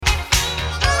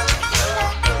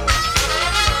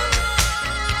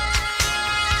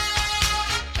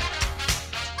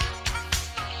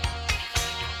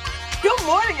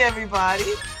everybody.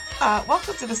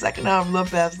 Welcome to the second hour of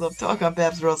LoveBabz, LoveTalk. I'm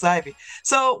Babz Rawls-Ivy.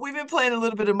 So we've been playing a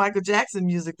little bit of Michael Jackson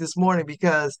music this morning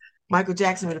because Michael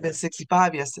Jackson would have been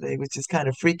 65 yesterday, which is kind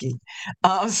of freaky.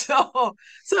 And I was,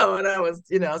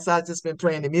 so I've just been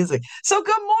playing the music. So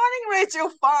good morning, Rachel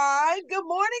Fine. Good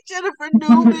morning, Jennifer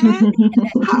Newman.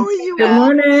 How are you Good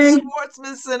out at the morning.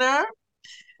 Schwarzman Center?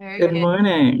 Very Good good.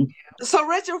 morning. So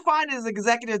Rachel Fine is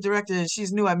executive director, and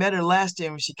she's new. I met her last year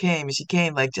when she came, and she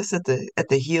came like just at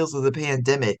the heels of the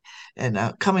pandemic, and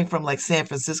coming from like San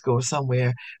Francisco or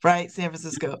somewhere, right? San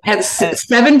Francisco, Had and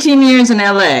 17 years in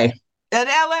LA. in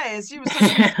LA, and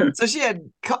she had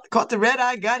caught the red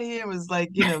eye, got here, and was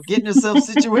like getting herself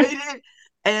situated,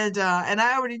 and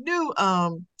I already knew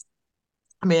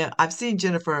I mean, I've seen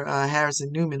Jennifer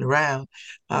Harrison Newman around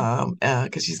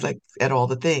because she's like at all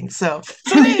the things. So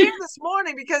they're here this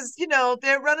morning because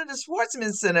they're running the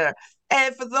Schwarzman Center.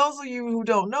 And for those of you who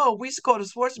don't know, we used to call the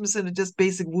Schwarzman Center just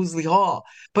basic Woosley Hall,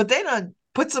 but they done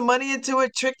put some money into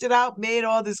it, tricked it out, made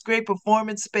all this great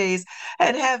performance space,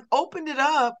 and have opened it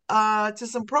up to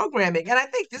some programming. And I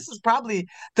think this is probably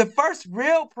the first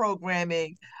real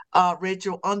programming,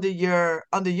 Rachel, under your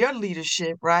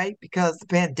leadership, right? Because the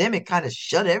pandemic kind of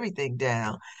shut everything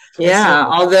down. And so Yeah,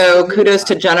 although kudos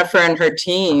to Jennifer and her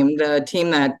team, the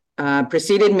team that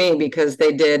preceded me, because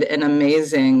they did an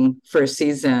amazing first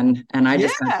season, and I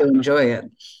just got yeah, to enjoy it.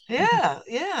 yeah.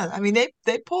 I mean,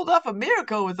 they pulled off a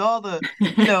miracle with all the,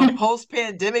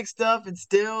 post-pandemic stuff and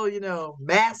still,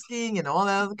 masking and all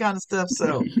that other kind of stuff.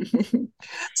 So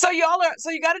you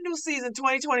got a new season,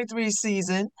 2023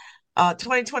 season,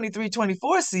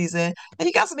 2023-24 season, and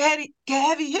you got some heavy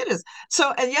hitters.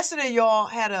 So and yesterday y'all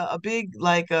had a big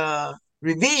like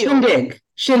reveal,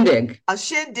 Shindig. a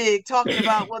shindig talking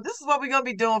about, well, this is what we're gonna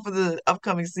be doing for the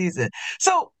upcoming season.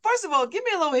 So first of all, give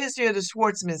me a little history of the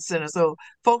Schwartzman Center, so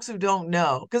folks who don't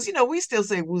know, because we still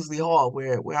say Woosley Hall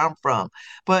where I'm from,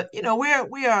 but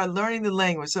we are learning the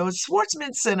language. So it's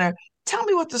Schwartzman Center. Tell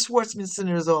me what the Schwartzman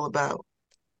Center is all about.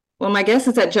 Well, my guess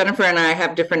is that Jennifer and I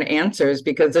have different answers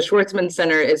because the Schwartzman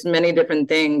Center is many different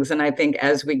things. And I think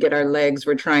as we get our legs,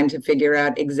 we're trying to figure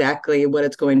out exactly what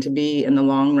it's going to be in the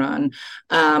long run.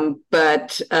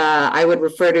 But I would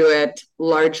refer to it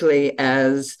largely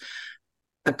as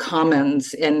a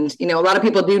commons. And, a lot of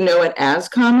people do know it as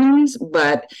commons,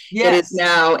 but it is Yes.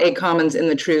 now a commons in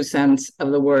the true sense of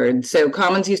the word. So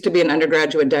commons used to be an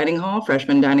undergraduate dining hall,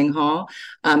 freshman dining hall,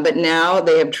 but now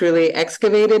they have truly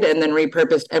excavated and then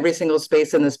repurposed every single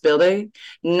space in this building,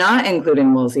 not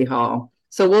including Woolsey Hall.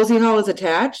 So Woolsey Hall is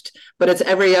attached, but it's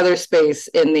every other space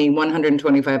in the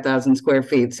 125,000 square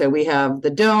feet. So we have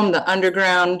the dome, the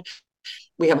underground,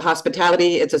 we have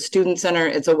hospitality. It's a student center.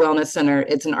 It's a wellness center.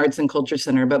 It's an arts and culture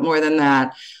center. But more than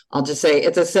that, I'll just say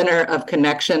it's a center of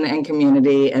connection and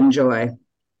community and joy.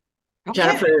 Okay.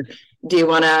 Jennifer, do you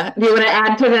want to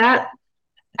add to that?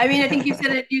 I mean, I think you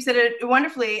said it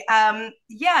wonderfully.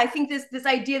 Yeah, I think this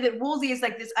idea that Woolsey is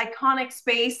like this iconic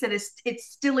space that it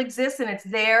still exists and it's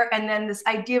there, and then this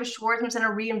idea of Schwartzman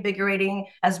Center reinvigorating,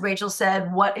 as Rachel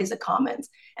said, what is a commons,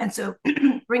 and so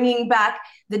bringing back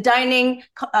the dining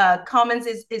commons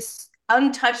is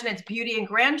untouched in its beauty and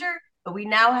grandeur, but we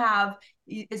now have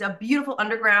is a beautiful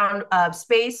underground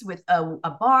space with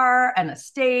a bar and a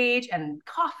stage and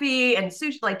coffee and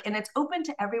sushi, and it's open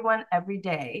to everyone every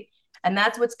day. And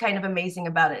that's what's kind of amazing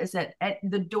about it, is that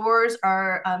the doors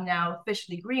are now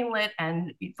officially greenlit,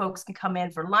 and folks can come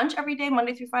in for lunch every day,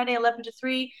 Monday through Friday, 11 to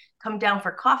 3, come down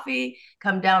for coffee,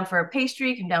 come down for a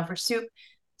pastry, come down for soup.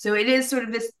 So it is sort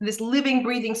of this living,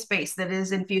 breathing space that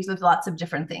is infused with lots of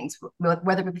different things,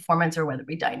 whether it be performance or whether it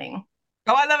be dining.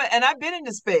 Oh, I love it. And I've been in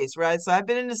the space, right? So I've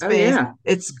been in the Oh, space. yeah.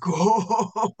 It's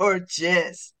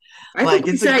gorgeous. I Like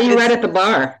think we sat you right at the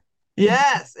bar.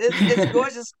 yes, it's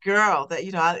gorgeous, girl. That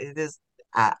it is.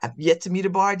 I've yet to meet a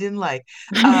bar I didn't like.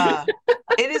 Uh,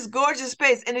 it is gorgeous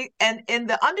space, and in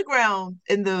the underground,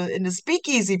 in the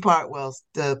speakeasy part, well,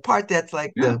 the part that's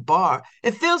like Yeah. the bar,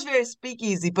 it feels very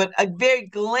speakeasy, but a very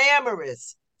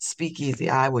glamorous speakeasy,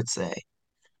 I would say.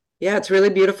 Yeah, it's really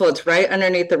beautiful. It's right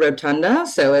underneath the rotunda.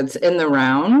 So it's in the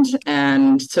round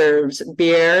and serves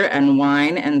beer and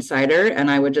wine and cider.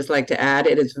 And I would just like to add,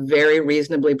 it is very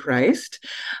reasonably priced.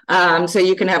 So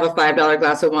you can have a $5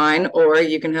 glass of wine, or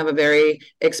you can have a very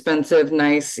expensive,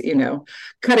 nice,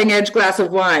 cutting edge glass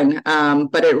of wine.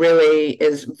 But it really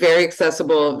is very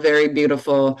accessible, very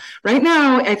beautiful. Right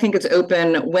now, I think it's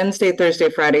open Wednesday, Thursday,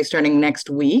 Friday, starting next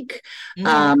week.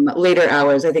 Mhm. Later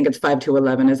hours, I think it's 5 to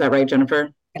 11. Is that right,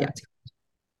 Jennifer? Yeah.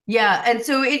 Yeah, and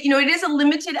so it is a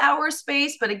limited hour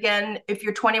space, but again, if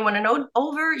you're 21 and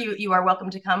over, you are welcome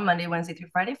to come Monday, Wednesday through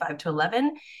Friday, 5 to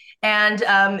 11. And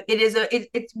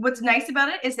it's what's nice about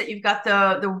it is that you've got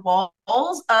the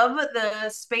walls of the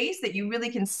space that you really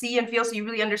can see and feel, so you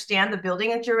really understand the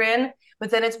building that you're in. But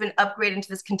then it's been upgraded into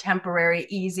this contemporary,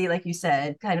 easy, like you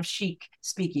said, kind of chic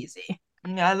speakeasy.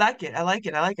 Yeah, I like it. I like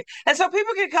it. I like it. And so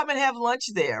people can come and have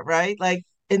lunch there, right? Like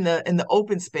in the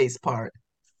open space part.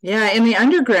 Yeah, in the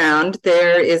underground,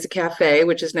 there is a cafe,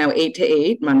 which is now 8 to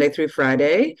 8, Monday through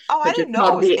Friday, Oh, I which is didn't know it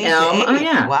called was the eight to Elm. Oh, eight.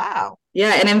 yeah. Wow.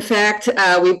 Yeah, and in fact,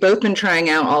 we've both been trying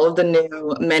out all of the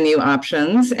new menu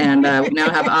options, and we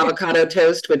now have avocado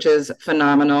toast, which is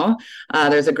phenomenal.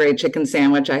 There's a great chicken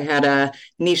sandwich. I had a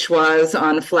niçoise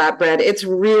on flatbread. It's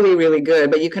really, really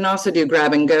good, but you can also do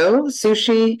grab and go,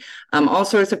 sushi, all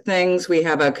sorts of things. We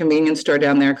have a convenience store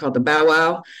down there called the Bow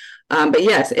Wow. But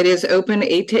yes, it is open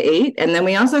 8 to 8. And then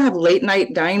we also have late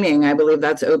night dining. I believe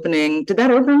that's opening. Did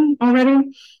that open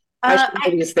already? I Uh, should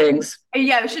know these things.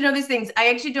 Yeah, I should know these things. I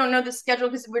actually don't know the schedule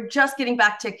because we're just getting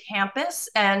back to campus,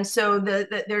 and so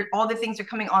all the things are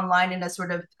coming online in a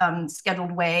sort of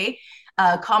scheduled way.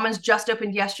 Commons just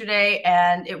opened yesterday,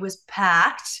 and it was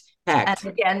packed. And Packed.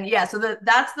 again, yeah, so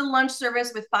that's the lunch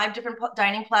service with 5 different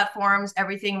dining platforms,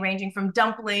 everything ranging from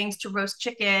dumplings to roast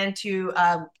chicken to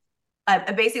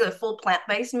basically a full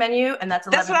plant-based menu, and that's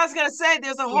That's 11. what I was gonna say.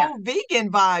 There's a Yeah, whole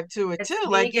vegan vibe to it it's too.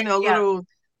 Like, vegan. Yeah, little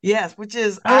yes, which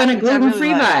is Oh, and a which I really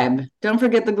gluten-free like. vibe. Don't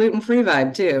forget the gluten-free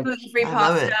vibe too. gluten-free I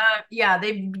love pasta. it. Yeah,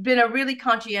 they've been a really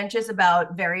conscientious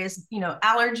about various,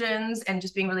 allergens and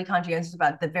just being really conscientious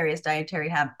about the various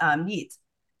dietary needs.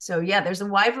 So yeah, there's a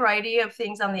wide variety of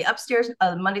things on the upstairs,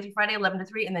 Monday through Friday, 11 to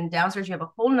 3, and then downstairs you have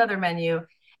a whole nother menu.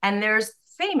 And there's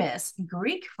famous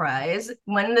Greek fries.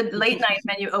 When the late night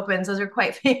menu opens, those are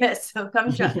quite famous. So come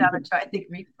down and try the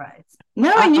Greek fries.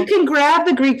 No, and you Um, can grab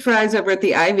the Greek fries over at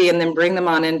the Ivy and then bring them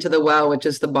on into the well, which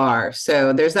is the bar.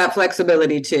 So there's that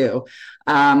flexibility too.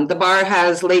 The bar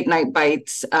has late night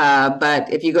bites,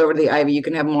 but if you go over to the Ivy, you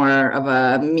can have more of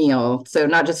a meal. So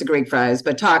not just the Greek fries,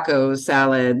 but tacos,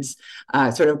 salads,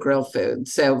 sort of grilled food.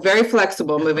 So very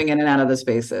flexible moving in and out of the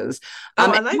spaces. oh,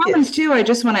 I And like it. Commons too, I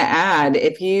just want to add,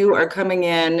 if you are coming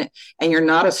in and you're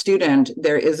not a student,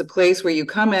 there is a place where you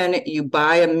come in, you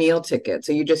buy a meal ticket.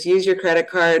 So you just use your credit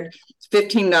card.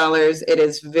 $15. It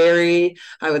is very,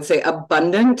 I would say,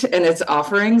 abundant in its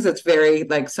offerings. It's very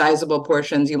like sizable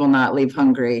portions. You will not leave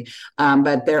hungry.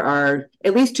 But there are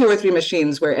at least 2 or 3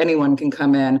 machines where anyone can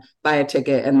come in, buy a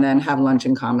ticket, and then have lunch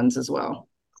in Commons as well.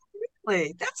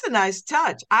 Really, that's a nice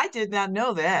touch. I did not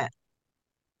know that.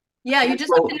 Yeah, you Yes,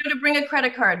 just have to well, know to bring a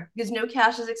credit card because no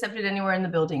cash is accepted anywhere in the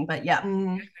building. But yeah.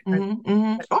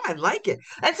 Oh, I like it.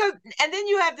 And so, and then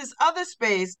you have this other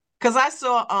space because I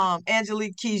saw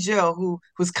Angelique Kidjo, who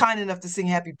was kind enough to sing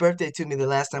 "Happy Birthday" to me the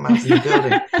last time I was in the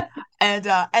building, and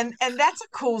that's a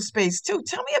cool space too.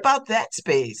 Tell me about that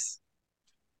space.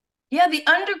 Yeah, the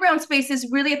underground space is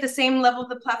really at the same level of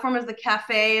the platform as the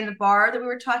cafe and the bar that we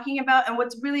were talking about. And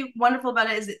what's really wonderful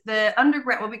about it is the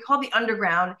underground, what we call the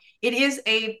underground, it is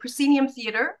a proscenium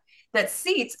theater that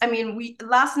seats. I mean, we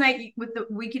last night with the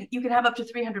we can you can have up to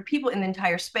 300 people in the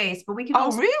entire space, but we can Oh,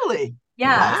 also really?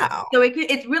 yeah, Wow. so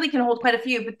it really can hold quite a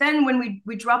few. But then when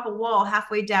we drop a wall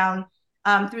halfway down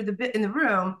through the bit in the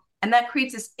room, and that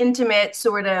creates this intimate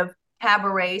sort of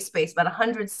cabaret space, about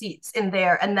 100 seats in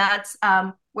there, and that's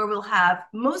where we'll have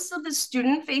most of the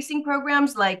student-facing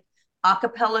programs like a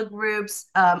cappella groups,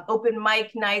 open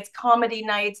mic nights, comedy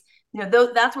nights.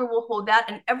 That's where we'll hold that.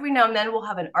 And every now and then we'll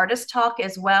have an artist talk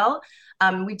as well.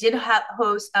 We did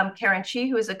host Karen Chi,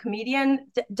 who is a comedian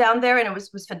down there, and it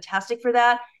was fantastic for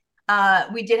that.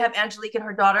 We did have Angelique and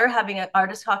her daughter having an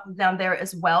artist talk down there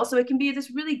as well. So it can be this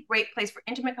really great place for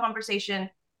intimate conversation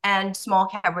and small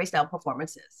cabaret style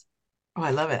performances. Oh,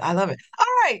 I love it. I love it. All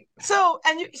right. So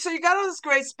you got all this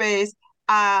great space.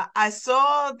 I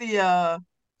saw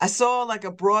I saw like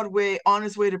a Broadway on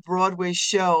its way to Broadway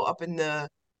show up in the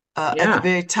at the yeah,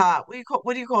 very top.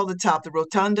 What do you call the top? The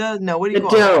rotunda? No, what do you the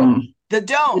call it? dome. The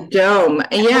The dome. dome.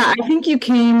 What Yeah, I think you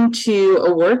came to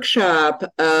a workshop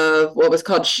of what was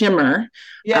called Shimmer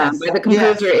yes, by the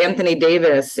yes. composer Anthony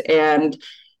Davis. And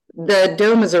the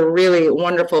dome is a really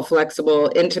wonderful,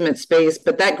 flexible, intimate space.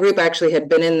 But that group actually had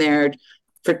been in there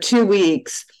for 2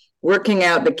 weeks working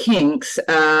out the kinks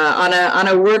on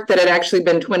a work that had actually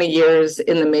been 20 years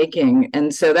in the making.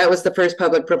 And so that was the first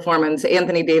public performance.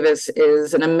 Anthony Davis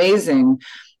is an amazing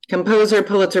composer,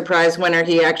 Pulitzer Prize winner.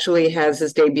 He actually has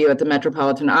his debut at the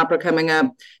Metropolitan Opera coming up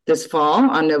this fall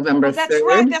on November Oh, that's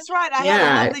right. 3rd. That's right. I had a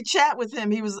Yeah, lovely chat with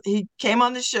him. He came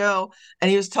on the show and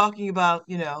he was talking about,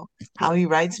 how he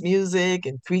writes music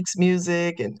and tweaks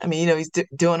music. And I mean, he's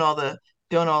doing all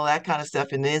that kind of stuff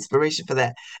and the inspiration for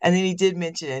that. And then he did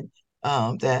mention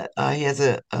that he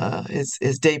has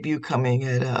his debut coming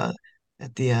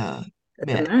at the at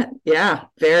the Met. Met. Yeah,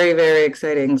 very, very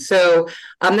exciting. So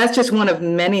that's just one of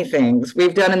many things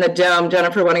we've done in the Dome.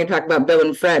 Jennifer, why don't you talk about Bill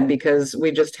and Fred, because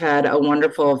we just had a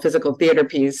wonderful physical theater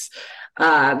piece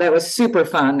that was super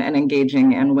fun and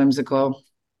engaging and whimsical.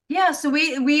 Yeah, so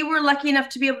we were lucky enough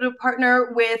to be able to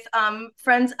partner with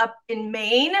friends up in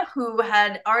Maine who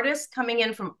had artists coming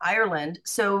in from Ireland.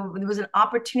 So there was an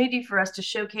opportunity for us to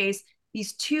showcase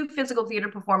these two physical theater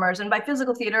performers. And by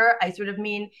physical theater, I sort of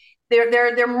mean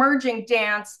they're merging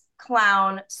dance,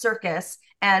 clown, circus,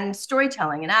 and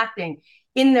storytelling and acting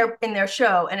in their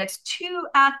show. And it's two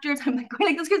actors. I'm like going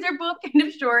like this because they're both kind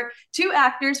of short. Two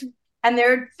actors, and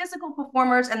they're physical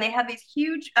performers, and they have these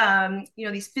huge,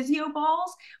 these physio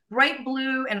balls, bright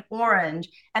blue and orange.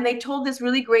 And they told this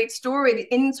really great story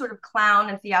in sort of clown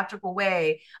and theatrical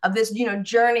way of this,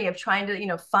 journey of trying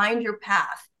to, find your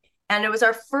path. And it was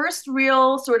our first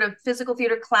real sort of physical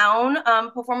theater clown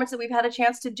performance that we've had a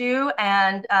chance to do.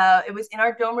 And it was in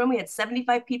our dome room. We had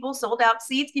 75 people, sold out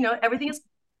seats. Everything is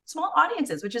small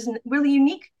audiences, which is really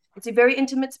unique. It's a very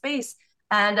intimate space.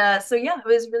 And so, yeah, it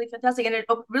was really fantastic. And it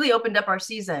really opened up our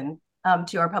season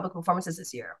to our public performances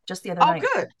this year, just the other night. Oh,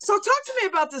 good. So talk to me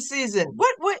about the season.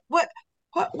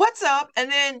 What's up? And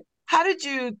then how did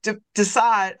you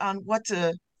decide on what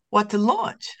to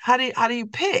launch? How do you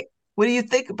pick? What do you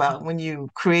think about when you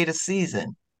create a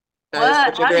season? That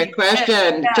is such a great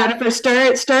question. Yeah. Jennifer,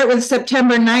 start with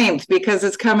September 9th, because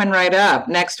it's coming right up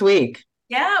next week.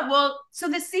 Yeah, well, so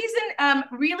the season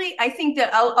really, I think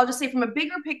that I'll just say from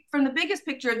the biggest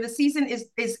picture, the season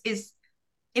is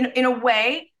in a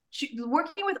way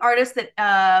working with artists that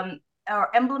are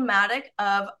emblematic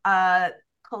of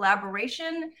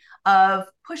collaboration, of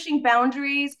pushing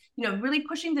boundaries, really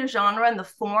pushing their genre and the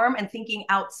form and thinking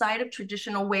outside of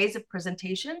traditional ways of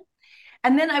presentation.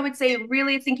 And then I would say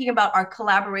really thinking about our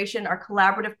collaboration, our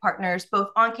collaborative partners, both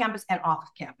on campus and off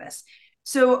campus.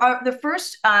 So the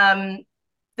first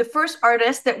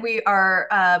artist that we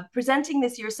are presenting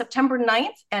this year is September 9th,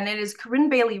 and it is Corinne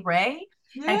Bailey Rae.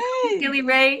 Yay. And Corinne Bailey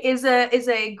Rae is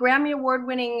a Grammy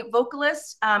Award-winning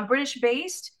vocalist,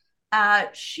 British-based.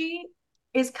 She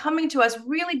is coming to us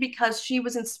really because she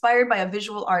was inspired by a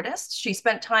visual artist. She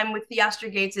spent time with Theaster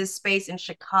Gates' space in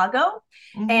Chicago,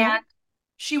 and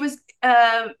she was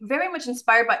very much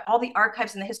inspired by all the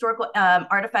archives and the historical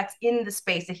artifacts in the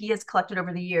space that he has collected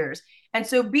over the years. And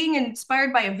so being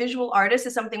inspired by a visual artist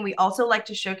is something we also like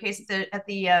to showcase at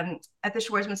the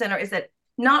Schwarzman Center, is that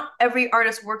not every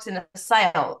artist works in a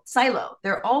silo.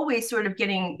 They're always sort of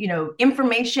getting,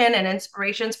 information and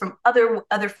inspirations from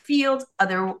other fields,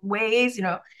 other ways,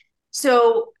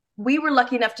 So we were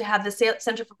lucky enough to have the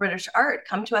Center for British Art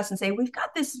come to us and say, we've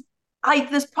got this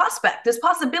prospect, this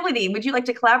possibility. Would you like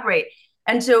to collaborate?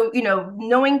 And so,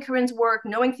 knowing Corinne's work,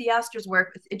 knowing Theaster's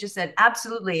work, it just said,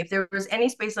 absolutely. If there was any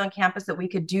space on campus that we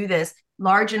could do this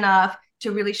large enough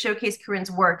to really showcase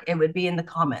Corinne's work, it would be in the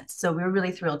Commons. So we were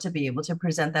really thrilled to be able to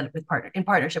present that in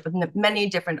partnership with many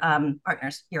different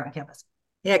partners here on campus.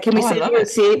 Yeah, can we send you a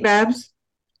seat, Babz?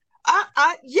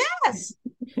 Yes.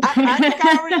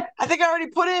 I think I already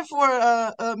put in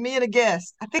for me and a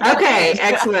guest. Okay,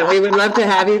 excellent. We would love to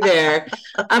have you there.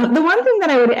 The one thing that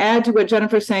I would add to what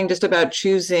Jennifer's saying just about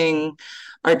choosing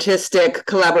artistic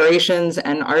collaborations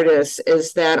and artists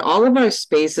is that all of our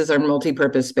spaces are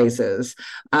multi-purpose spaces.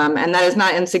 And that is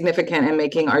not insignificant in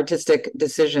making artistic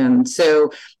decisions.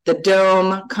 So the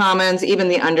Dome, Commons, even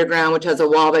the Underground, which has a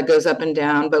wall that goes up and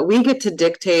down, but we get to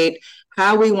dictate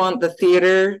how we want the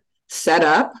theater set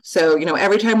up. So,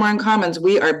 every time we're in Commons,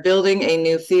 we are building a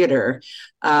new theater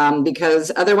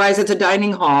because otherwise it's a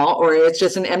dining hall or it's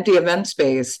just an empty event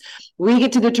space. We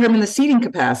get to determine the seating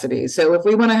capacity. So if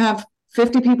we want to have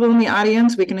 50 people in the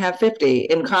audience, we can have 50.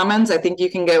 In Commons, I think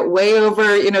you can get way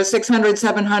over, 600,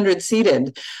 700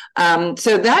 seated.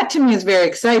 So that to me is very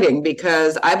exciting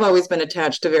because I've always been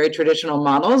attached to very traditional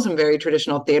models and very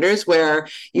traditional theaters where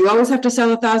you always have to sell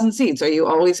 1,000 seats, or you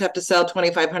always have to sell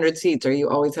 2,500 seats, or you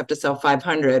always have to sell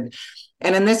 500.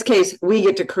 And in this case, we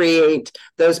get to create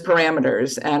those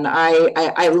parameters. And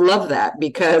I love that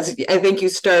because I think you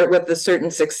start with a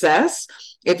certain success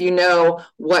if you know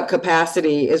what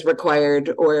capacity is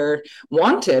required or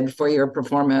wanted for your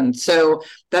performance. So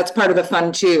that's part of the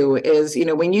fun too, is,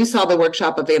 when you saw the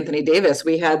workshop of Anthony Davis,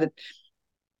 we had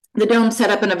the dome set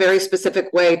up in a very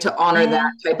specific way to honor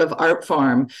that type of art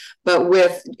form. But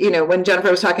with, when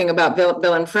Jennifer was talking about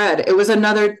Bill and Fred, it was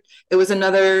another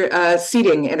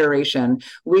seating iteration.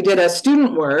 We did a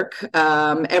student work,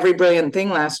 Every Brilliant Thing,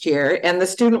 last year, and the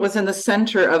student was in the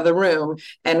center of the room,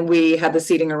 and we had the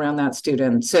seating around that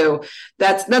student. So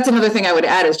that's another thing I would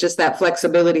add, is just that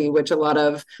flexibility, which a lot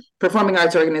of performing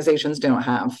arts organizations don't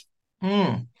have.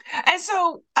 And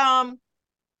so, I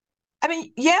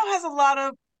mean, Yale has a lot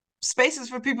of spaces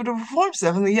for people to perform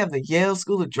stuff. I mean, you have the Yale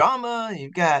School of Drama,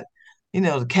 you've got,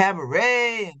 the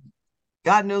cabaret, and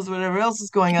God knows whatever else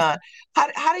is going on.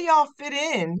 How do y'all fit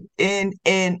in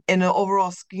the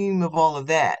overall scheme of all of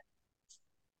that?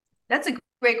 That's a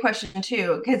great question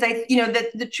too, because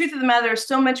the truth of the matter is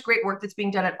so much great work that's being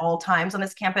done at all times on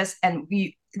this campus, and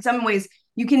in some ways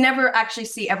you can never actually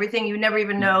see everything. You never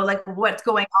even know like what's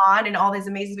going on and all these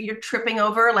amazing. You're tripping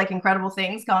over like incredible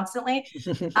things constantly.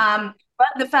 But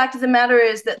the fact of the matter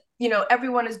is that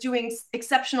everyone is doing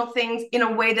exceptional things in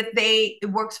a way that it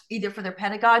works either for their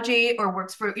pedagogy or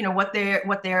works for what their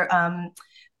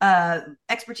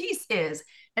expertise is.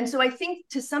 And so I think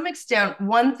to some extent,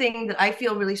 one thing that I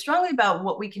feel really strongly about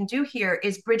what we can do here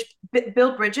is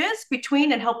build bridges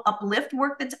between and help uplift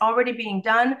work that's already being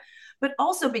done. But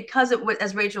also because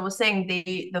as Rachel was saying,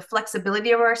 the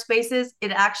flexibility of our spaces,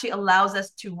 it actually allows us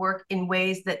to work in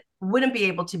ways that wouldn't be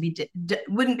able to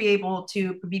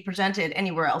be presented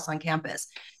anywhere else on campus.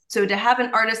 So to have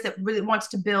an artist that really wants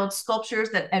to build sculptures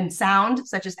and sound,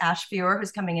 such as Ash Fior,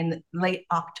 who's coming in late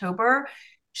October,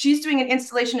 she's doing an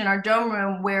installation in our dome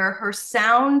room where her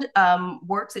sound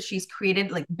works that she's created,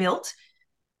 like built.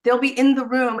 They'll be in the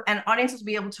room and audiences will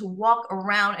be able to walk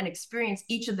around and experience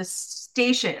each of the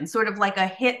stations, sort of like a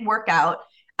HIIT workout.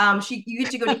 You get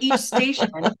to go to each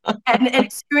station and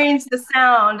experience the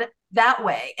sound that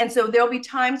way. And so there'll be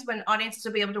times when audiences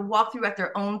will be able to walk through at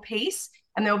their own pace.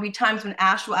 And there'll be times when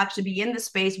Ash will actually be in the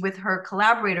space with her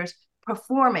collaborators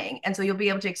performing. And so you'll be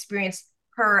able to experience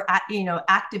her,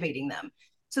 activating them.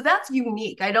 So that's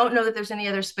unique. I don't know that there's any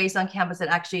other space on campus that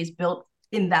actually is built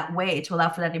in that way to allow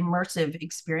for that immersive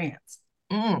experience.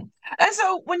 And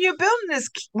so when you're building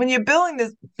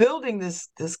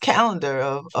this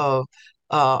calendar of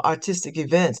artistic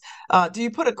events, do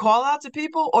you put a call out to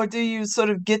people, or do you sort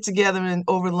of get together and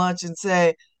over lunch and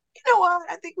say, you know what,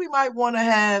 I think we might want to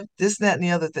have this, that, and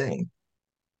the other thing?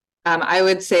 I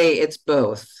would say it's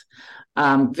both,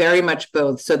 very much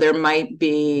both. So there might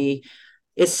be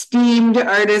esteemed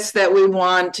artists that we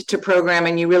want to program,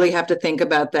 and you really have to think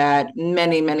about that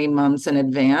many, many months in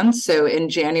advance. So in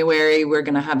January, we're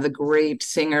going to have the great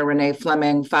singer Renee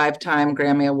Fleming, 5-time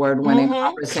Grammy Award-winning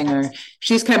opera singer.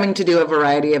 She's coming to do a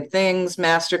variety of things,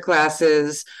 master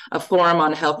classes, a forum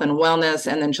on health and wellness,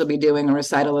 and then she'll be doing a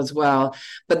recital as well.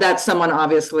 But that's someone,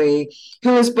 obviously,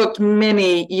 who is booked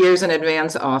many years in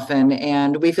advance often,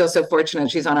 and we feel so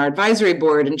fortunate she's on our advisory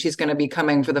board, and she's going to be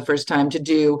coming for the first time to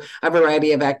do a variety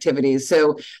of activities.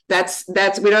 So that's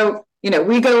we don't,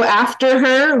 we go after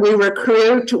her, we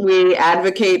recruit, we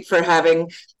advocate for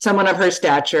having someone of her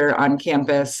stature on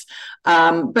campus.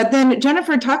 But then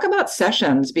Jennifer, talk about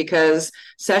sessions, because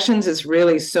sessions is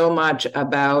really so much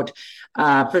about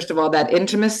first of all, that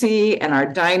intimacy and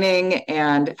our dining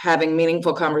and having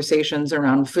meaningful conversations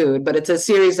around food. But it's a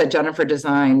series that Jennifer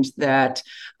designed that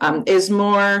is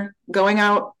more going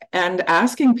out and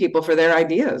asking people for their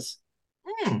ideas.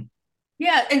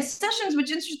 Yeah, and sessions,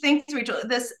 which interesting things, Rachel.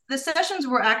 The sessions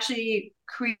were actually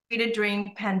created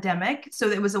during pandemic, so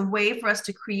it was a way for us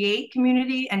to create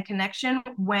community and connection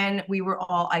when we were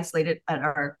all isolated at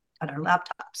our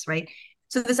laptops, right?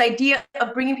 So this idea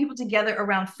of bringing people together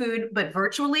around food, but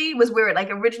virtually, was where it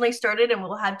like originally started. And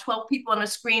we'll have 12 people on a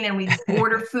screen, and we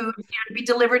order food to be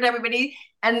delivered to everybody,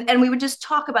 and we would just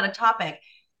talk about a topic.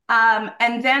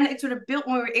 And then it sort of built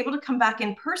when we were able to come back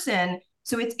in person.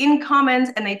 So it's in Commons,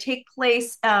 and they take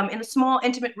place in a small,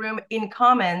 intimate room in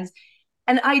Commons.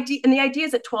 And the idea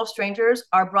is that 12 strangers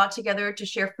are brought together to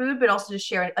share food, but also to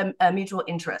share a mutual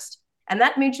interest. And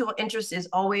that mutual interest is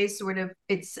always sort of,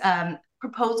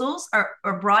 proposals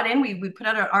are brought in. We put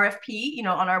out an RFP,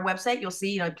 on our website. You'll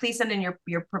see, please send in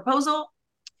your proposal.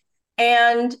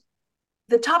 And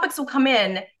the topics will come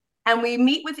in, and we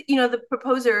meet with the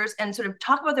proposers and sort of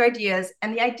talk about their ideas.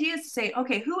 And the idea is to say,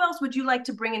 okay, who else would you like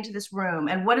to bring into this room,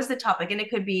 and what is the topic? And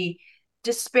it could be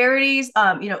disparities,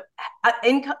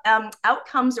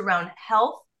 outcomes around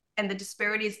health, and the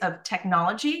disparities of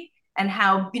technology, and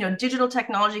how digital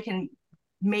technology can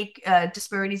make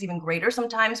disparities even greater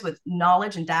sometimes with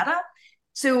knowledge and data.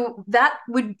 So that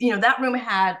would, that room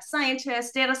had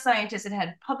scientists, data scientists, it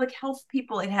had public health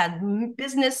people, it had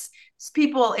business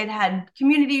people, it had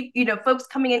community, folks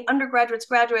coming in, undergraduates,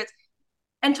 graduates,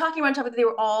 and talking about topics they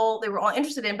were all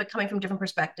interested in, but coming from different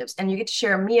perspectives. And you get to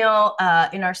share a meal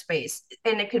in our space,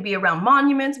 and it could be around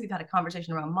monuments. We've had a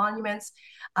conversation around monuments,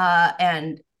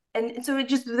 and so it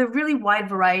just, they're really wide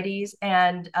varieties,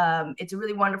 and it's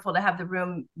really wonderful to have the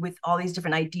room with all these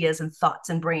different ideas and thoughts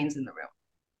and brains in the room.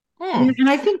 And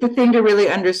I think the thing to really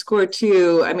underscore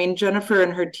too, I mean, Jennifer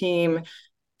and her team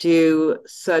do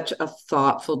such a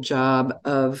thoughtful job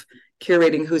of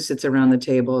curating who sits around the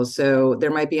table. So there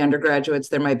might be undergraduates,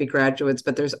 there might be graduates,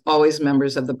 but there's always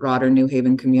members of the broader New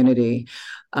Haven community.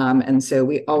 And so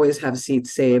we always have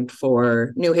seats saved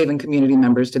for New Haven community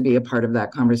members to be a part of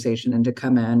that conversation and to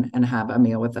come in and have a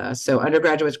meal with us. So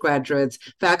undergraduates, graduates,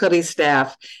 faculty,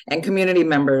 staff, and community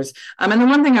members. And the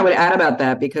one thing I would add about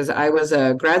that, because I was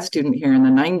a grad student here in the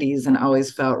 90s and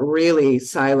always felt really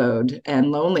siloed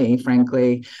and lonely,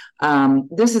 frankly,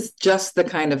 this is just the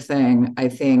kind of thing I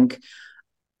think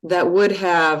that would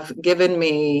have given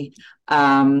me,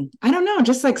 I don't know,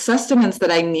 just like sustenance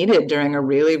that I needed during a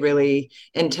really, really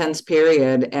intense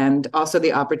period, and also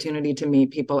the opportunity to meet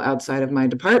people outside of my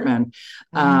department.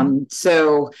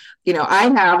 So,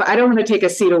 I don't want to take a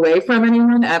seat away from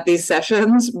anyone at these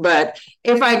sessions, but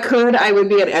if I could, I would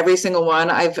be at every single one.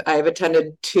 I've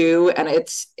attended 2, and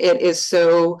it is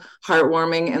so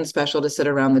heartwarming and special to sit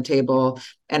around the table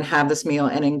and have this meal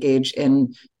and engage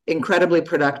in incredibly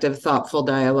productive, thoughtful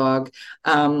dialogue.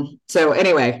 So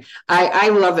anyway, I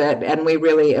love it. And we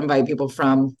really invite people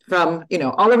from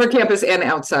all over campus and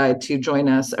outside to join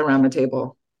us around the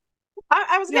table.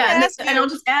 I was going to ask you. And I'll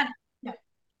just add. Yeah.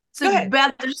 So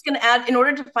Babz, I'm just going to add, in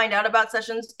order to find out about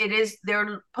sessions,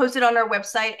 they're posted on our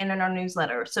website and in our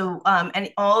newsletter. So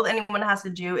and all anyone has to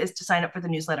do is to sign up for the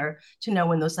newsletter to know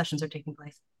when those sessions are taking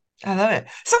place. I love it.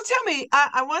 So tell me,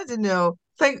 I wanted to know,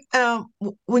 like,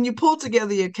 when you pull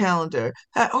together your calendar,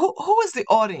 who is the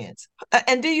audience?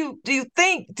 And do you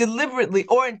think deliberately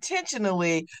or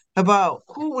intentionally about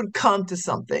who would come to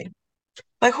something?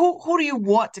 Like, who do you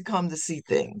want to come to see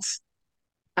things?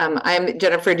 I'm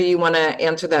Jennifer. Do you want to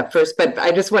answer that first? But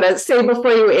I just want to say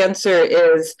before you answer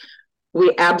is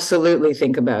we absolutely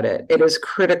think about it. It is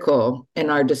critical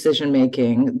in our decision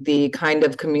making, the kind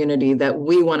of community that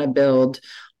we want to build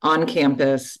on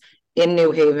campus in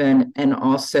New Haven, and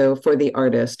also for the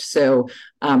artist. So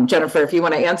Jennifer, if you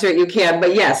want to answer it, you can,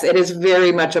 but yes, it is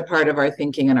very much a part of our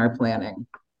thinking and our planning.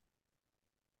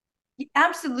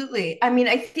 Absolutely. I mean,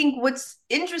 I think what's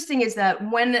interesting is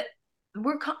that when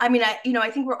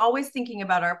I think we're always thinking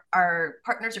about our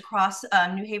partners across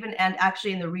New Haven and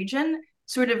actually in the region,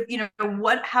 sort of,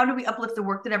 how do we uplift the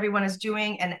work that everyone is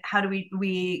doing, and how do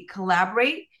we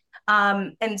collaborate?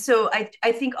 And so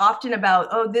I think often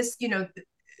about,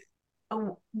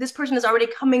 this person is already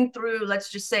coming through, let's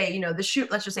just say the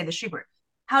Schubert.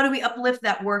 How do we uplift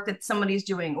that work that somebody's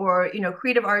doing, or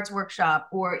creative arts workshop,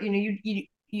 or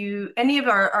you any of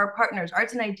our partners,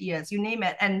 arts and ideas, you name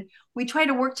it, and we try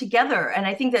to work together. And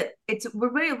I think that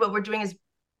really what we're doing is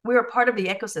we're a part of the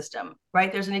ecosystem,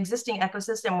 right? There's an existing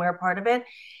ecosystem, we're a part of it,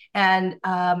 and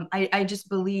I just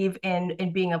believe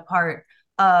in being a part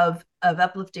of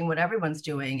uplifting what everyone's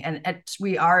doing, and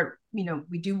we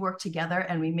do work together,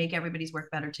 and we make everybody's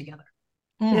work better together.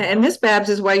 Yeah, and Miss Babz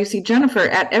is why you see Jennifer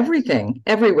at everything,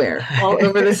 everywhere, all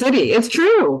over the city. It's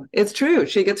true.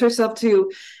 She gets herself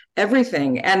to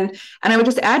everything. And I would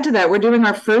just add to that, we're doing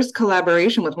our first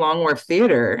collaboration with Long Wharf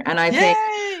Theater. And I think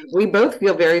we both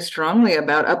feel very strongly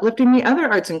about uplifting the other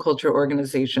arts and culture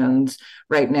organizations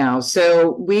right now.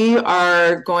 So we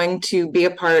are going to be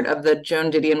a part of the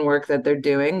Joan Didion work that they're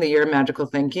doing, the Year of Magical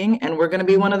Thinking, and we're going to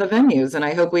be one of the venues. And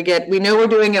I hope we know we're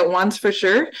doing it once for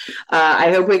sure.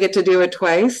 I hope we get to do it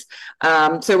twice.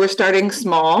 So we're starting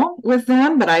small with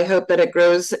them, but I hope that it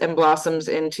grows and blossoms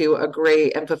into a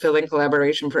great and fulfilling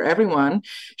collaboration for everyone.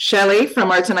 Shelley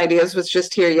from Arts and Ideas was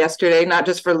just here yesterday, not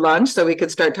just for lunch, so we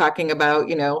could start talking about,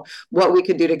 what we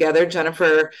could do together.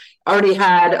 Jennifer already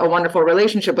had a wonderful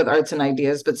relationship with Arts and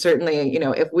Ideas, but certainly,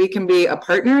 if we can be a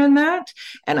partner in that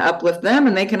and uplift them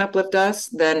and they can uplift us,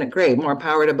 then great, more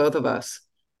power to both of us.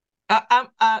 I'm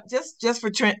just for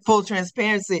full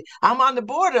transparency, I'm on the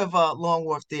board of Long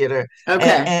Wharf Theater.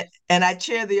 Okay. And I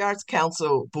chair the Arts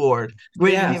Council Board,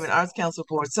 Greater New Haven Arts Council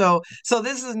Board. So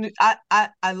this is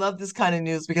I love this kind of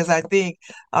news, because I think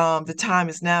the time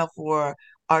is now for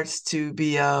arts to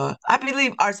be I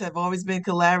believe arts have always been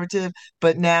collaborative,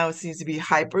 but now it seems to be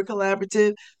hyper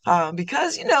collaborative,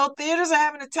 because theaters are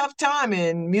having a tough time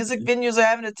and music venues are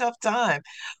having a tough time,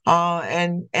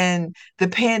 and the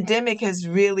pandemic has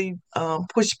really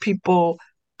pushed people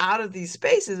out of these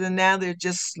spaces, and now they're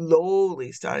just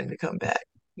slowly starting to come back.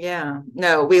 Yeah,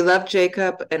 no, we love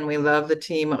Jacob and we love the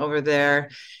team over there.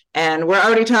 And we're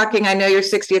already talking. I know your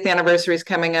 60th anniversary is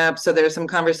coming up, so there's some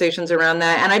conversations around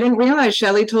that. And I didn't realize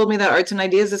Shelley told me that Arts and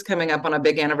Ideas is coming up on a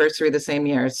big anniversary the same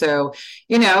year. So,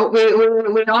 we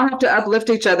all have to uplift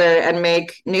each other and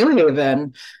make New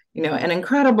Haven, an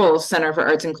incredible center for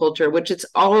arts and culture, which it's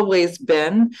always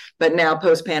been. But now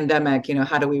post-pandemic,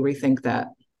 how do we rethink that?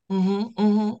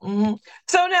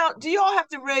 So now, do you all have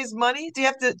to raise money? Do you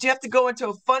have to go into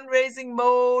a fundraising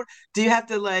mode? Do you have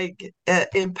to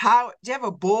empower? Do you have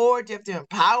a board? Do you have to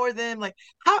empower them? Like,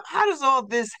 how does all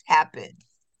this happen?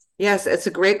 Yes, it's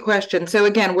a great question. So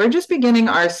again, we're just beginning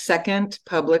our second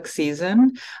public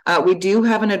season. We do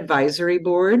have an advisory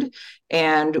board,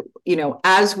 and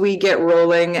as we get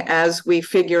rolling, as we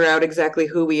figure out exactly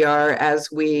who we are,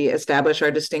 as we establish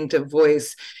our distinctive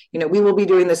voice, we will be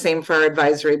doing the same for our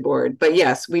advisory board. But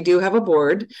yes, we do have a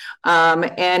board,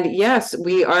 and yes,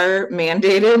 we are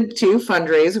mandated to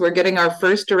fundraise. We're getting our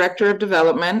first director of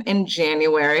development in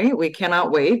January. We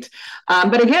cannot wait.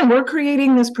 But again, we're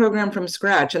creating this program from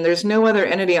scratch, and there's no other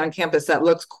entity on campus that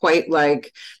looks quite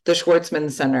like the Schwarzman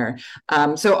Center.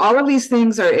 So all of these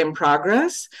things are in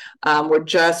progress. We're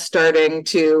just starting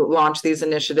to launch these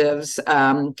initiatives,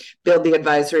 build the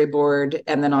advisory board,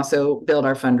 and then also build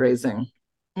our fundraising.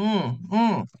 And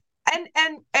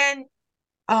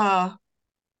uh,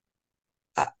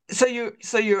 so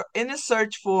you're in a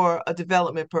search for a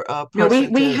development person. No,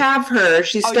 we have her.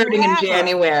 She's starting in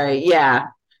January. Her. Yeah.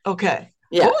 Okay.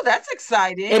 Yeah. Oh, that's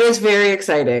exciting. It is very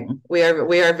exciting. We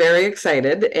are very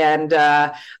excited, and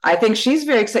I think she's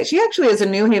very excited. She actually is a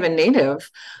New Haven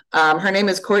native. Her name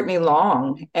is Courtney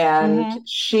Long, and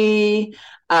she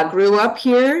grew up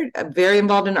here, very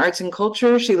involved in arts and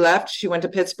culture. She left. She went to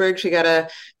Pittsburgh. She got a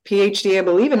PhD, I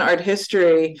believe, in art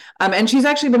history. And she's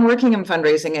actually been working in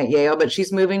fundraising at Yale, but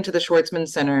she's moving to the Schwarzman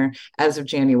Center as of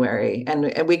January.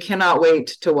 And we cannot wait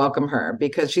to welcome her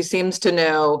because she seems to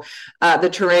know the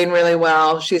terrain really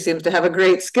well. She seems to have a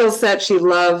great skill set. She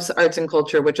loves arts and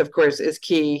culture, which of course is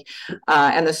key,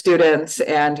 and the students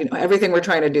and everything we're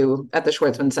trying to do at the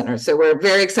Schwarzman Center. So we're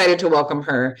very excited to welcome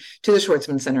her to the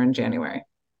Schwarzman Center in January.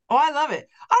 Oh, I love it.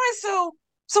 All right,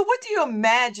 so what do you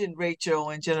imagine, Rachel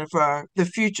and Jennifer, the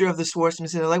future of the Schwarzman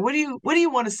Center? Like, what do you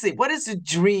want to see? What is the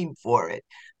dream for it?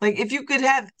 Like, if you could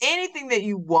have anything that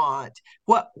you want,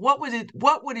 what would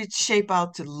it shape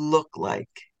out to look like?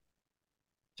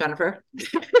 Jennifer,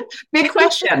 big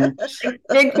question.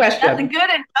 Big question. That's a good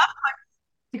and tough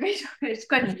question. Great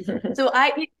question. So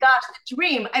gosh, the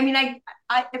dream. I mean, I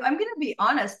if I'm gonna be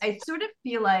honest, I sort of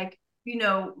feel like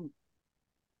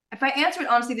if I answer it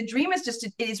honestly, the dream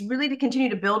is really to continue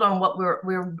to build on what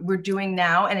we're doing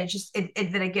now, and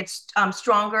that it gets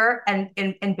stronger and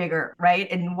bigger, right,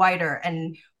 and wider.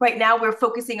 And right now we're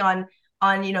focusing on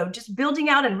just building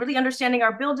out and really understanding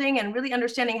our building and really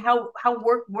understanding how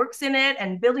work works in it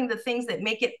and building the things that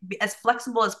make it as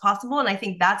flexible as possible. And I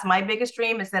think that's my biggest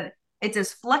dream, is that it's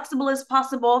as flexible as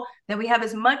possible, that we have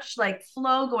as much like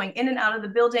flow going in and out of the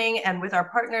building and with our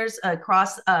partners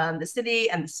across the city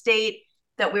and the state,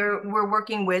 that we're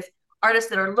working with artists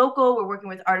that are local, we're working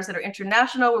with artists that are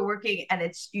international, we're working, and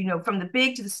it's, from the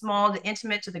big to the small, the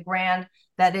intimate to the grand,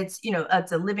 that it's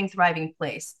a living, thriving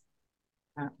place.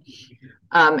 And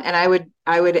I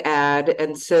would add,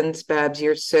 and since Babz,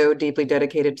 you're so deeply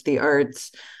dedicated to the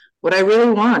arts, what I really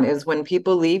want is when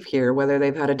people leave here, whether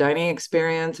they've had a dining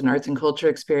experience, an arts and culture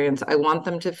experience, I want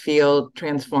them to feel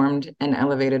transformed and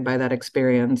elevated by that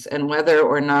experience. And whether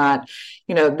or not,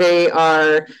 they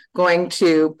are going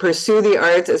to pursue the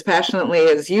arts as passionately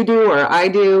as you do or I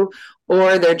do,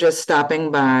 or they're just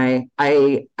stopping by,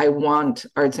 I want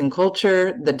arts and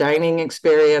culture, the dining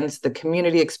experience, the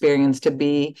community experience to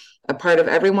be a part of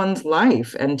everyone's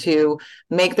life and to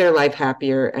make their life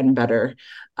happier and better.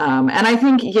 And I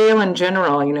think Yale in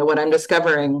general, what I'm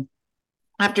discovering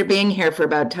after being here for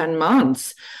about 10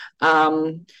 months,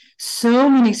 so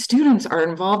many students are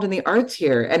involved in the arts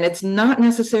here, and it's not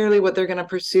necessarily what they're going to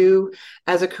pursue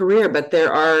as a career, but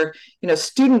there are,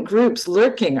 student groups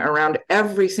lurking around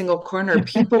every single corner,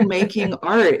 people making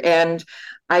art. And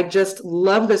I just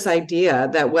love this idea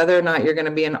that whether or not you're going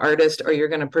to be an artist or you're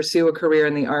going to pursue a career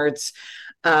in the arts,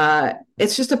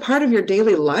 it's just a part of your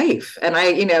daily life. And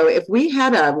if we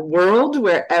had a world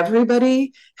where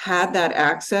everybody had that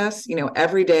access,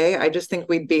 every day, I just think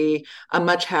we'd be a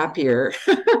much happier,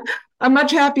 a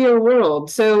much happier world.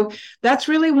 So that's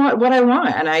really what I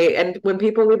want. And when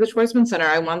people leave the Schwarzman Center,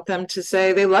 I want them to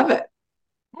say they love it.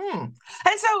 Hmm.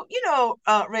 And so,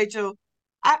 Rachel,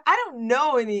 I don't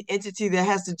know any entity that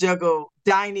has to juggle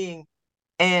dining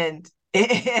and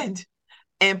and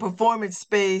and performance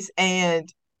space and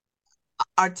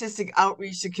artistic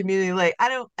outreach to community. Like I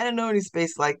don't know any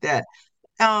space like that.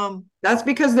 Um, That's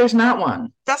because there's not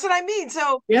one. that's what I mean.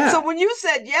 So Yeah. when you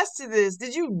said yes to this,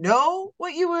 did you know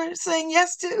what you were saying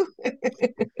yes to?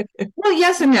 Well,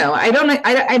 yes and no. I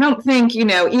don't think,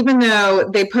 even though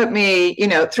they put me,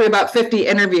 through about 50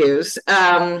 interviews,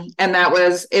 and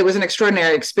it was an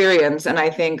extraordinary experience. And I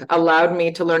think allowed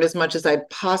me to learn as much as I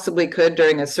possibly could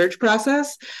during a search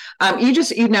process.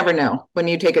 You never know when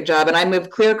you take a job. And I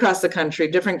moved clear across the country,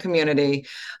 different community.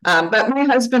 But my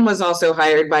husband was also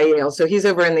hired by Yale. So he's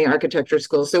over in the architecture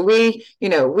school. So we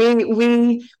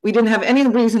didn't have any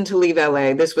reason to leave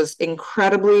LA. This was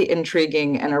incredibly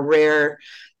intriguing and a rare,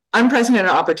 unprecedented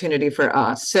opportunity for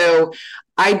us. So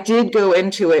I did go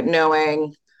into it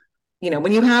knowing,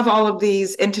 when you have all of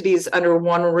these entities under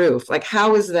one roof, like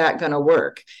how is that going to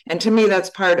work? And to me, that's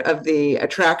part of the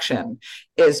attraction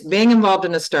is being involved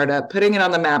in a startup, putting it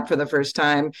on the map for the first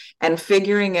time and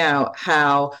figuring out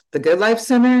how the Good Life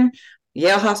Center,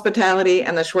 Yale Hospitality,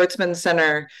 and the Schwarzman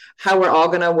Center, how we're all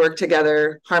going to work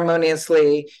together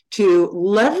harmoniously to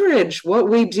leverage what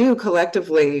we do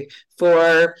collectively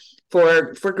for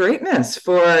greatness,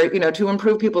 to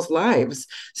improve people's lives.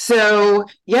 So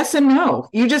yes and no.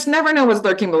 You just never know what's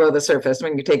lurking below the surface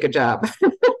when you take a job.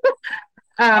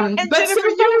 And But so Jennifer,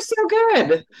 far so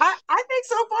good. I think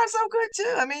so far so good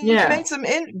too. I mean, you've Yeah. made some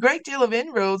great deal of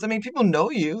inroads. I mean, people know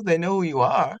you; they know who you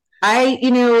are.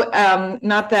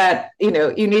 Not that,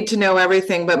 you need to know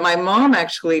everything, but my mom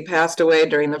actually passed away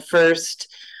during the first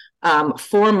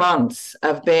 4 months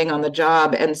of being on the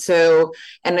job. And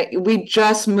we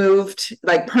just moved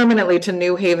like permanently to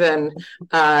New Haven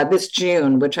this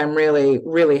June, which I'm really,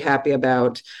 really happy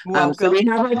about. So Welcome. we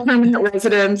have our permanent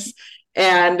residence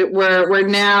and we're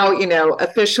now,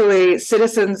 officially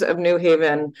citizens of New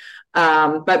Haven.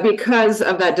 But because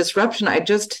of that disruption,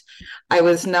 I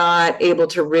was not able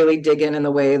to really dig in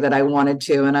the way that I wanted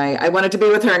to. And I wanted to be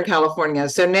with her in California.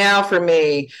 So now for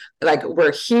me, like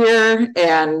we're here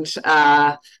and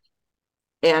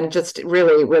just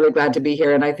really, really glad to be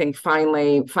here. And I think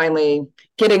finally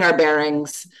getting our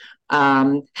bearings,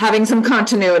 having some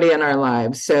continuity in our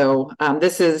lives. So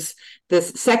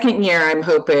this second year, I'm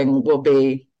hoping will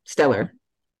be stellar.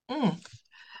 Mm.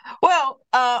 Well,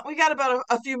 we got about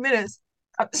a few minutes.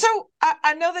 So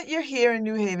I know that you're here in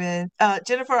New Haven.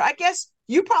 Jennifer, I guess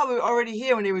you probably were already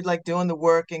here when they were like doing the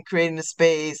work and creating the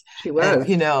space She and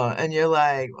was. and you're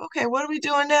like, okay, what are we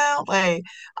doing now? Like,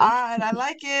 all right, I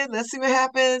like it. Let's see what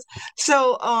happens.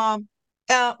 So,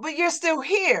 but you're still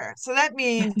here. So that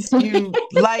means you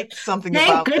like something Thank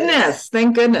about this. goodness.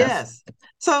 Thank goodness. Yes.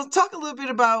 So talk a little bit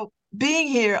about being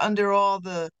here under all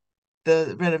the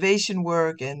renovation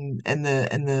work and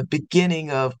the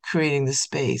beginning of creating the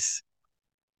space.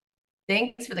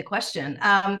 Thanks for the question.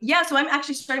 Yeah, so I'm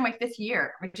actually starting my 5th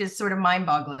year, which is sort of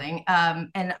mind-boggling.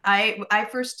 And I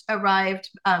first arrived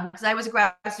because I was a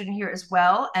grad student here as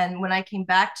well. And when I came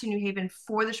back to New Haven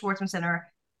for the Schwarzman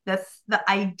Center, the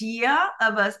idea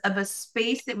of a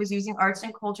space that was using arts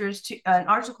and culture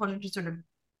to sort of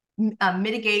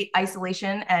mitigate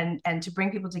isolation and to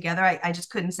bring people together, I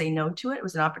just couldn't say no to it. It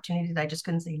was an opportunity that I just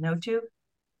couldn't say no to.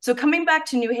 So coming back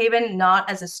to New Haven, not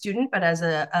as a student, but as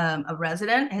a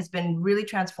resident, has been really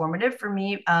transformative for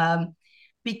me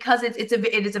because it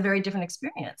is a very different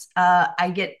experience.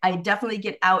 I definitely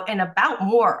get out and about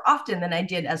more often than I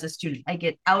did as a student. I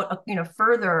get out,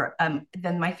 further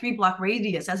than my 3-block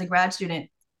radius as a grad student,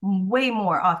 way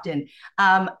more often,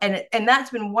 and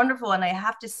that's been wonderful. And I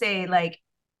have to say, like,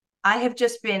 I have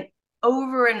just been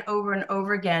over and over and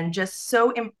over again, just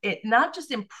so not just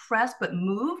impressed, but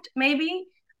moved maybe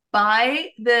by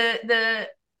the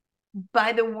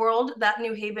world that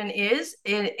New Haven is.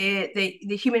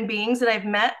 The human beings that I've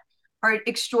met are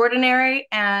extraordinary,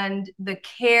 and the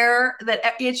care that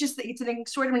it's an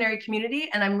extraordinary community,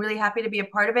 and I'm really happy to be a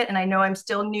part of it. And I know I'm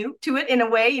still new to it in a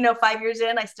way. 5 years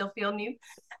in, I still feel new.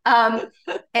 But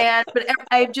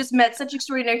I've just met such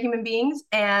extraordinary human beings,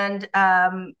 and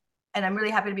I'm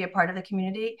really happy to be a part of the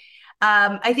community.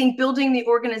 I think building the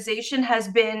organization has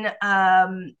been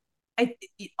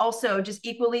also just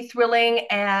equally thrilling,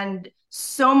 and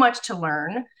so much to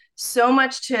learn, so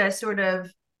much to sort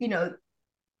of,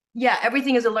 Yeah,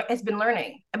 everything has been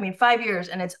learning. I mean, 5 years,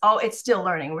 and it's still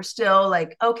learning. We're still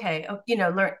like, okay,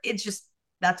 learn. It's just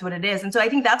that's what it is. And so I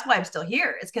think that's why I'm still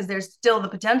here. It's because there's still the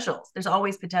potentials. There's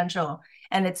always potential,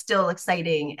 and it's still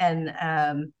exciting.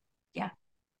 And yeah.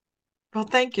 Well,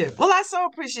 thank you. Well, I so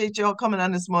appreciate y'all coming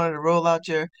on this morning to roll out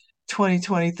your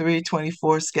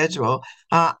 2023-24 schedule.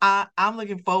 I'm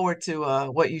looking forward to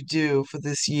what you do for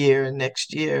this year and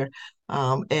next year.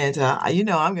 And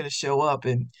I'm going to show up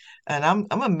and I'm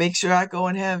going to make sure I go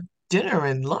and have dinner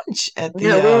and lunch No,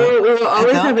 we will at the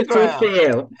always have a seat for underground.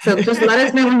 you. So just let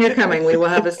us know when you're coming. We will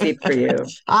have a seat for you.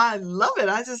 I love it.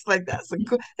 I just like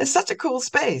it's such a cool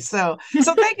space. So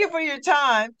thank you for your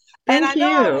time. And I Thank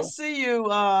know I will you. see you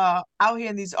out here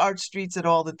in these art streets at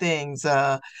all the things.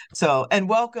 And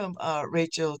welcome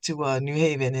Rachel to New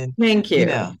Haven and Thank you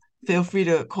know, you. feel free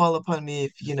to call upon me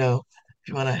if you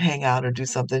want to hang out or do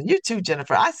something. You too,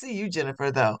 Jennifer. I see you,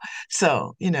 Jennifer, though.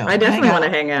 So, I hang definitely want to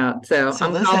out. hang out. So So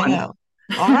I'm let's hang calling. out.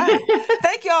 All right.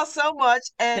 Thank y'all so much.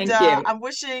 And Thank you. I'm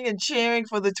wishing and cheering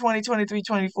for the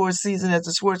 2023-24 season at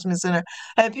the Schwarzman Center.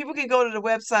 And people can go to the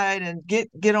website and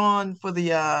get on for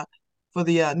the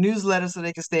newsletter so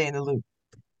they can stay in the loop.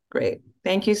 Great.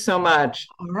 Thank you so much.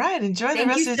 All right. Enjoy the Thank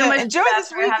rest you of so your day. much, Enjoy Babz, this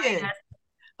for having weekend. us.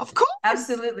 Of course.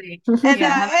 Absolutely. And Yeah.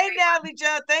 Have a hey, great one. Natalie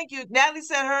Judd, thank you. Natalie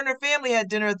said her and her family had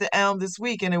dinner at the Elm this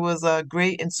week, and it was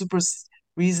great and super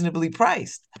reasonably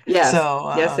priced. Yes.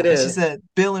 So, Yes, it and she is. said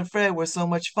Bill and Fred were so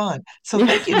much fun. So, Yeah.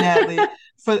 thank you, Natalie,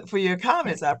 for your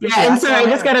comments. I Yeah. appreciate it. And I sorry, saw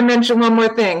I just got her. to mention one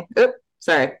more thing. Oops,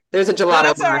 sorry. There's a No, gelato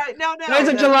that's all bar. right. No, There's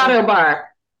no, a gelato bar.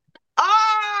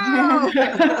 oh,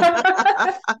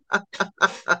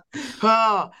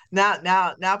 oh,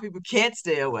 now people can't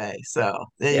stay away. So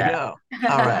there you Yeah. go.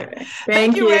 All right. Okay. Thank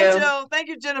Thank you, you. Rachel. Thank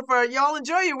you, Jennifer. Y'all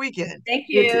enjoy your weekend. Thank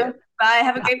You too. you. Bye.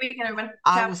 Have a great weekend, everyone.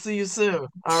 I Ciao. will see you soon.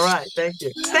 All right. Thank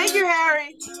you. Thank you,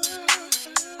 Harry.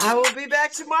 I will be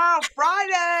back tomorrow,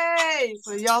 Friday.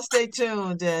 So y'all stay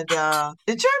tuned and enjoy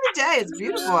the day. It's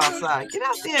beautiful outside. Get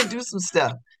out there and do some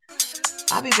stuff.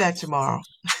 I'll be back tomorrow.